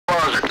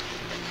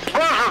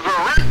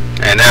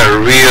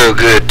real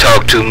good.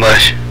 Talk too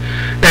much.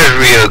 That's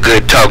real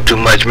good. Talk too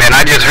much, man.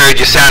 I just heard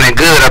you sounding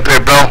good up here,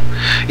 bro.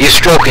 You're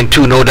stroking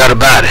too, no doubt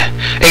about it.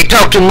 Hey,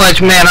 talk too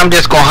much, man. I'm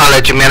just gonna holler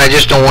at you, man. I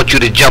just don't want you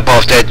to jump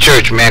off that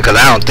church, man, because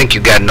I don't think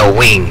you got no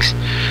wings.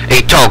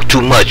 Hey, talk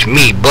too much.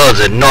 Me,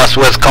 Buzzard,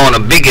 Northwest Corner,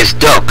 biggest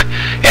duck,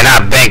 and I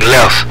bank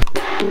left.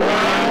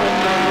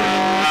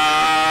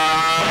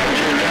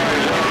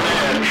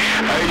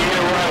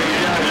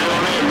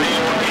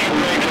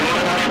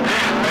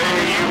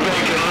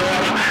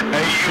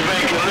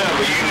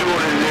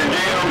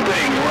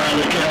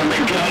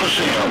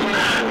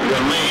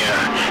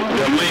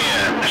 The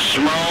man,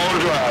 small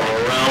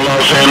driver around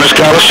Los Angeles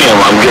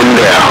Coliseum. I'm getting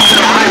down.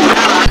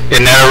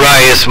 Isn't that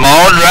right? A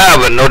small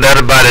driver, no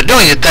doubt about it.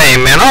 Doing your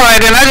thing, man. All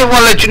right, then I just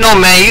want to let you know,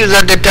 man, you was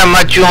out there talking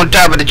about you on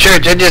top of the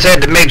church. I just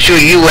had to make sure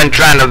you wasn't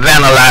trying to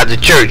vandalize the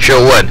church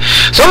or what.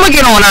 So I'm going to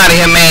get on out of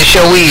here, man.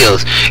 Show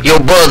wheels. Your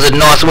Buzzard,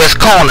 Northwest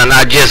Corner.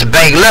 Now just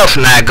bank left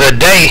now. Good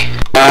day.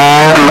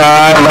 Bye,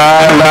 Buzzard.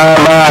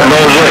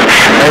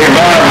 Hey,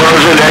 bye,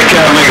 Buzzard. That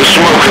cat make a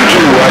smoking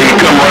too while you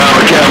come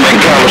around the Cali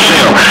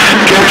Coliseum.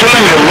 Catch you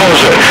later,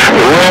 Buzzard.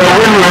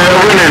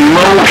 Reverend and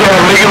no cat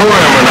make it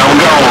women. I'm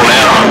gone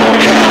now.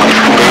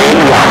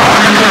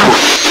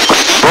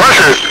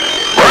 Buzzard.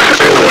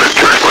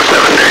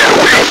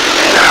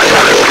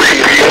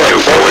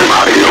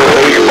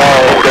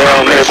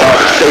 Down there by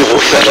the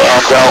Staples Center.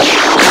 I'm gone.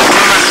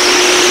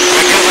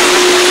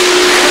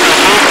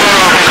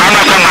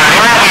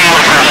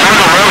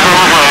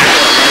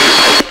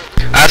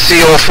 I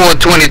see old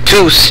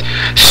 422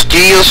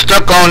 still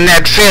stuck on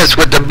that fence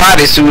with the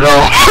bodysuit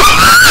on.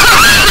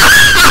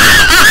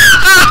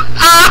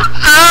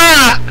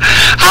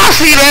 I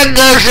see that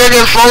gun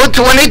in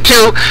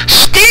 422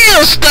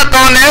 still stuck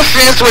on that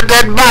fence with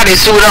that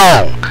bodysuit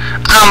on.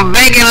 I'm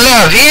banking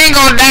left. He ain't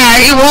gonna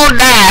die. He won't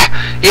die.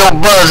 Yo,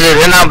 Buzzard,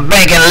 and I'm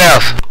banking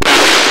left.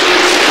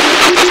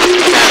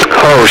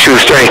 Oh, shoot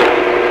straight.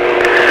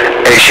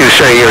 Hey, shoot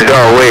straight, your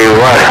dog. Wait,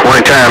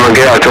 one time and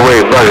get out the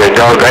way, Buzzard,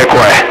 dog. That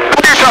quiet.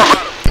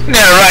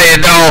 Never right,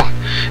 dog.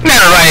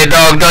 Never right,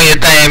 dog. Doing your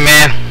thing,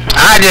 man.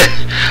 I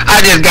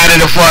just got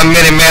in it for a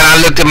minute, man. I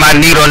looked at my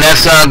needle and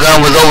that sun gun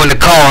was over in the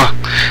car.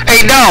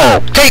 Hey,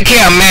 dog, take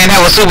care, man.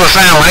 Have a super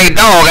fine one. Hey,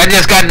 dog, I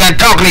just got done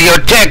talking to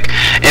your tech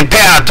in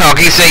Power Talk.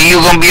 He said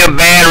you gonna be a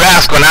bad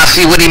rascal, and I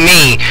see what he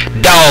mean.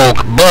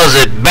 Dog,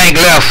 Buzzard,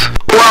 bank left.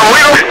 Well,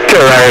 all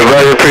right,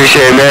 brother.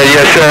 Appreciate it, man.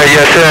 Yes, sir.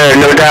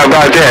 No doubt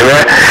about that,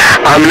 man.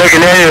 I'm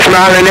looking at it and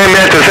smiling at him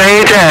at the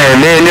same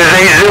time. Man, this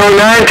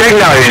 809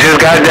 technology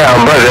just got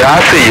down, Buzzard.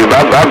 I see you.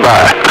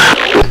 Bye.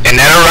 And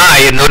that'll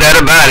riot, no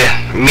doubt about it.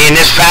 Me and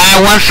this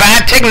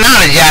 515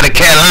 technology out of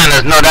Carolina,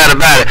 no doubt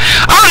about it.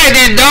 Alright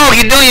then, dog,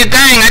 you doing your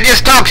thing. I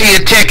just talked to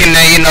your tech and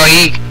you know,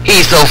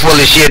 he's so full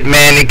of shit,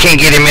 man, they can't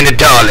get him in the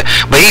toilet.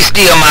 But he's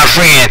still my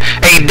friend.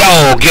 Hey,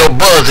 dog, your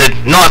Buzzard,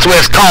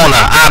 Northwest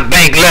Corner, I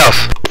bank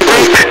left.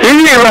 You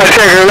need my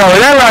second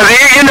alone. That's why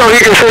you know he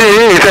can fit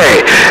in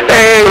anything.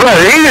 Hey,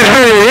 brother, he can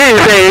fit in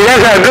anything. That's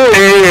how good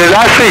he is.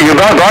 I see you.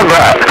 Bye.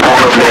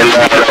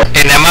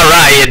 And am I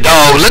right,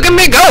 dog? Look at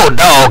me go,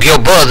 dog. Your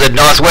Buzzard,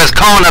 Northwest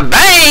Corner,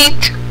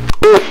 banked.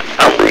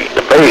 I'm reading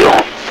the bell.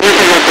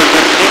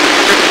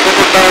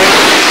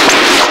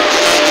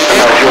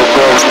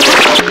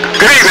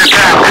 Good evening,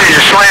 time to you,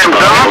 slam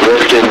dunk.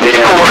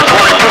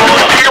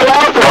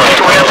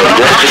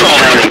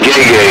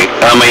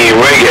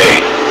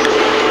 Reggae.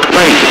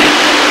 Hey,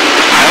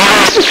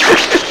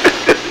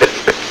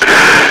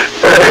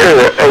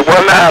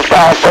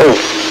 1954.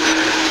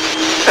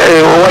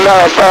 Hey,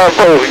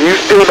 1954. You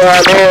still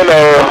down there in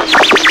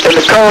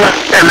the corner?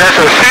 And that's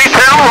a C-10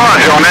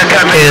 lunch on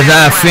that.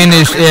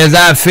 As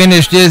I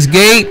finish this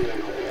gate,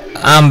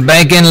 I'm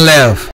banking left.